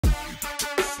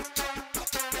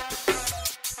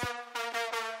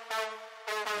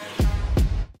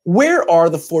Where are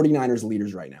the 49ers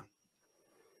leaders right now?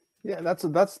 Yeah,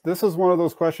 this is one of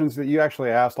those questions that you actually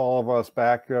asked all of us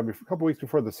back a couple weeks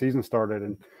before the season started,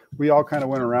 and we all kind of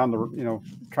went around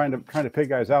trying to pick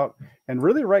guys out. And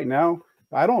really, right now,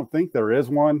 I don't think there is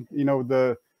one.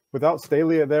 Without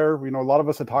Staley there, a lot of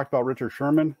us had talked about Richard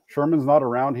Sherman. Sherman's not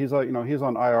around. He's he's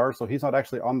on IR, so he's not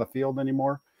actually on the field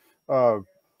anymore.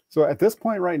 So at this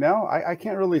point right now, I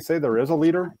can't really say there is a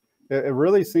leader. It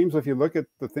really seems, if you look at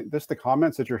the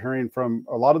comments that you're hearing from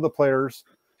a lot of the players.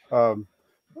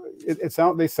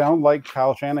 They sound like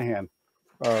Kyle Shanahan,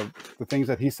 the things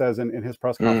that he says in his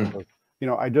press conferences.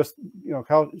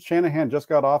 Kyle Shanahan just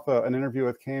got off an interview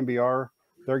with KMBR.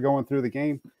 They're going through the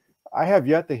game. I have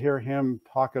yet to hear him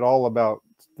talk at all about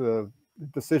the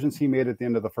decisions he made at the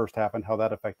end of the first half and how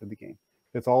that affected the game.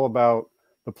 It's all about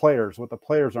the players, what the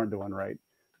players aren't doing right.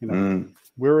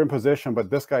 We're in position, but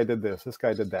this guy did this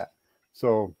guy did that.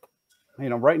 So,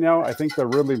 right now, I think they're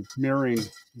really mirroring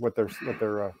what their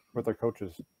coach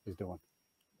is doing.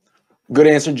 Good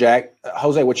answer, Jack.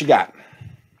 Jose, what you got?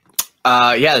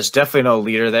 Yeah, there's definitely no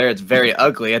leader there. It's very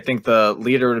ugly. I think the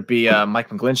leader would be Mike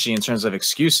McGlinchey in terms of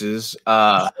excuses.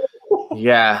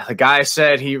 Yeah, the guy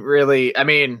said he really. I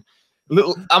mean, in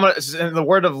the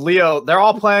word of Leo, they're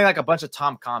all playing like a bunch of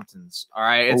Tom Comptons. All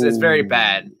right, it's very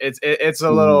bad. It's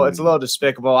a little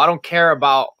despicable. I don't care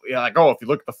about if you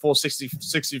look at the full 60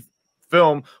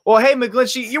 film. Well, hey,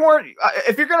 McGlinchey, you weren't.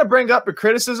 If you're going to bring up a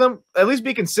criticism, at least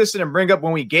be consistent and bring up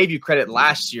when we gave you credit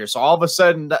last year. So all of a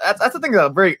sudden, that's the thing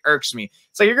that very irks me.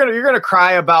 It's like you're gonna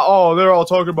cry about, they're all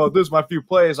talking about this, my few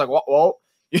plays. Like, well,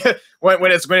 yeah,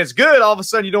 when it's good, all of a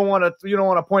sudden you don't want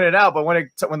to point it out. But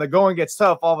when the going gets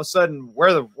tough, all of a sudden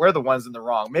we're the ones in the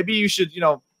wrong. Maybe you should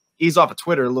ease off of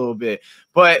Twitter a little bit.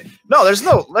 But no, there's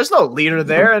no leader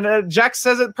there. And Jack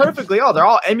says it perfectly. Oh, they're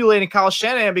all emulating Kyle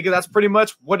Shanahan because that's pretty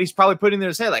much what he's probably putting in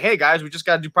his head. Like, hey guys, we just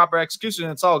got to do proper execution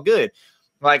and it's all good.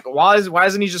 Like, why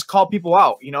doesn't he just call people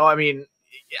out? I mean,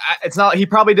 it's not. He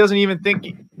probably doesn't even think.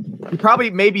 He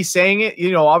probably may be saying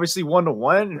it. Obviously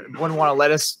 1-to-1. Wouldn't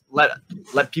want to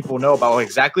let people know about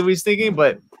exactly what he's thinking,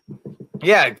 but.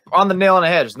 Yeah, on the nail on the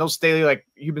head. There's no Staley, like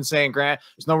you've been saying, Grant.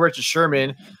 There's no Richard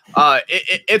Sherman.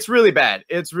 It's really bad.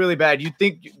 It's really bad. You'd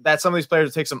think that some of these players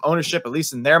would take some ownership, at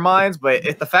least in their minds, but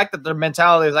the fact that their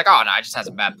mentality is like, oh, no, I just had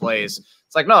some bad plays.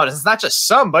 It's like, no, it's not just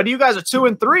some, buddy. You guys are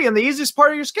 2-3 in the easiest part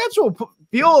of your schedule.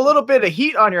 Feel a little bit of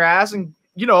heat on your ass and,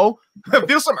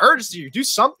 feel some urgency. Do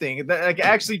something that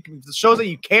actually shows that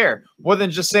you care more than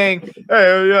just saying,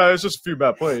 hey, yeah, it's just a few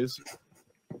bad plays.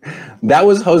 That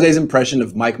was Jose's impression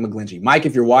of Mike McGlinchey. Mike,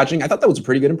 if you're watching, I thought that was a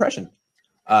pretty good impression.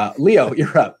 Leo,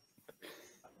 you're up.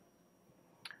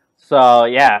 So,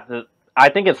 yeah, I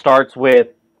think it starts with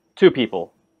two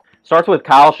people. Starts with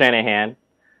Kyle Shanahan.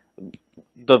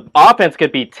 The offense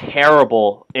could be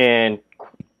terrible in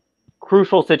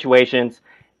crucial situations,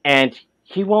 and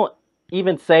he won't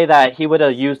even say that he would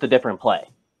have used a different play.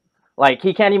 Like,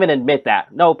 he can't even admit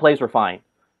that. No, plays were fine.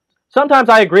 Sometimes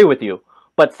I agree with you.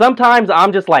 But sometimes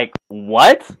I'm just like,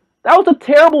 what? That was a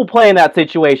terrible play in that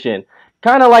situation.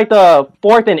 Kind of like the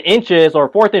 4th and inches or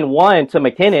 4th and 1 to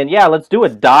McKinnon. Yeah, let's do a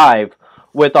dive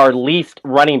with our least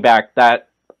running back that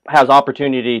has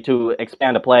opportunity to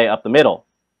expand a play up the middle.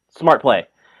 Smart play.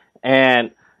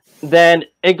 And then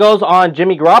it goes on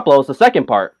Jimmy Garoppolo's the second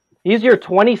part. He's your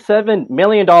 $27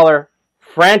 million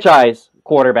franchise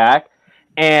quarterback.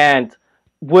 And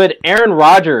would Aaron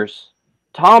Rodgers,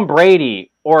 Tom Brady,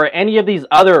 or any of these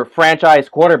other franchise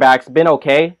quarterbacks been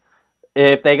okay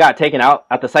if they got taken out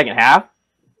at the second half?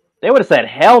 They would have said,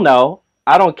 hell no.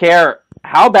 I don't care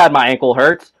how bad my ankle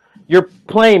hurts. You're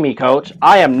playing me, coach.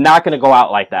 I am not going to go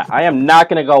out like that. I am not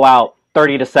going to go out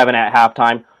 30-7 at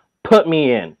halftime. Put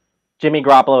me in. Jimmy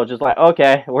Garoppolo just like,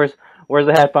 okay, where's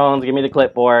the headphones? Give me the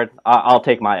clipboard. I'll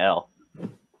take my L.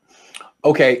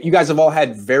 Okay, you guys have all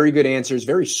had very good answers,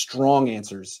 very strong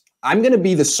answers. I'm going to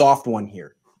be the soft one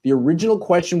here. The original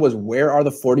question was, where are the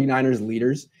 49ers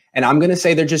leaders? And I'm going to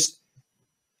say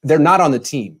they're not on the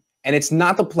team. And it's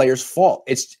not the players' fault.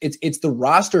 It's the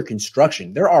roster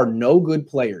construction. There are no good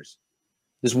players.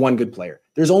 There's one good player.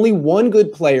 There's only one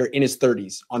good player in his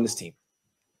 30s on this team.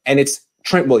 And it's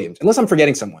Trent Williams, unless I'm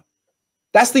forgetting someone.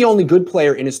 That's the only good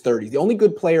player in his 30s. The only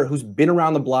good player who's been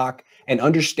around the block and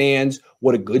understands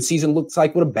what a good season looks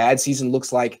like, what a bad season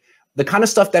looks like, the kind of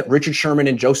stuff that Richard Sherman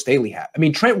and Joe Staley have. I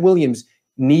mean, Trent Williams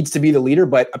needs to be the leader,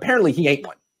 but apparently he ain't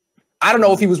one. I don't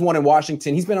know if he was one in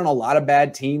Washington. He's been on a lot of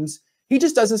bad teams. He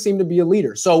just doesn't seem to be a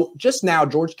leader. So just now,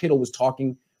 George Kittle was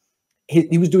talking.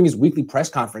 He was doing his weekly press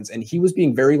conference, and he was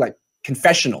being very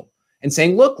confessional and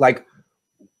saying, look,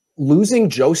 losing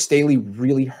Joe Staley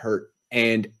really hurt.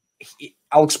 And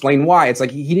I'll explain why. It's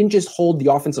like he didn't just hold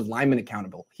the offensive lineman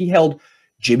accountable. He held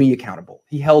Jimmy accountable.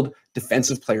 He held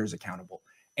defensive players accountable.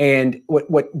 And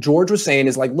what George was saying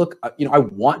is like, look, I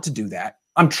want to do that.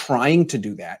 I'm trying to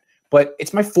do that, but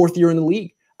it's my 4th year in the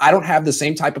league. I don't have the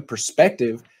same type of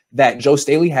perspective that Joe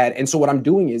Staley had. And so what I'm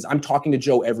doing is I'm talking to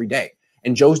Joe every day,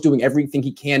 and Joe's doing everything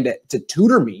he can to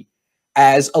tutor me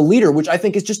as a leader, which I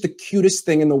think is just the cutest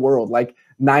thing in the world. Like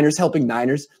Niners helping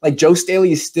Niners. Like Joe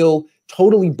Staley is still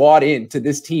totally bought into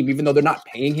this team, even though they're not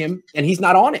paying him and he's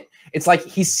not on it. It's like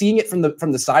he's seeing it from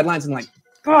the sidelines and like,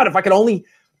 God, if I could only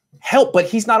help, but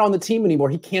he's not on the team anymore.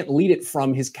 He can't lead it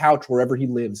from his couch wherever he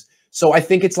lives. So I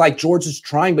think it's like George is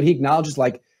trying, but he acknowledges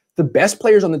like the best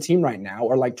players on the team right now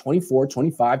are like 24,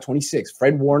 25, 26.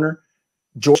 Fred Warner,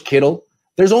 George Kittle.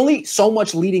 There's only so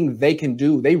much leading they can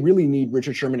do. They really need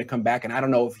Richard Sherman to come back, and I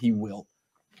don't know if he will.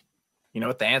 You know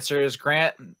what the answer is,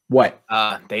 Grant? What?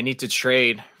 They need to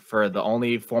trade for the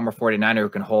only former 49er who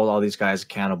can hold all these guys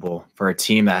accountable for a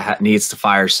team that needs to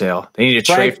fire sale. They need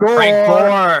to trade for Frank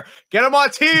Gore. Get him on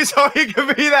T so he can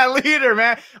be that leader,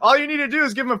 man. All you need to do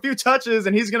is give him a few touches,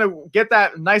 and he's gonna get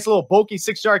that nice little bulky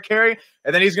 6-yard carry,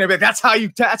 and then he's gonna be like, that's how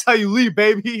you lead,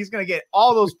 baby. He's gonna get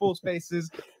all those full spaces,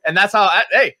 and that's how.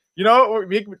 Hey, you know,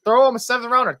 we can throw him a 7th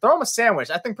rounder, throw him a sandwich.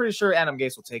 I think pretty sure Adam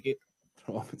Gase will take it.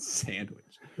 Throw him a sandwich.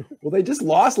 Well, they just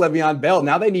lost Le'Veon Bell.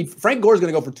 Now they need Frank Gore's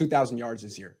going to go for 2,000 yards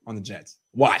this year on the Jets.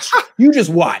 Watch. You just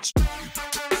watch.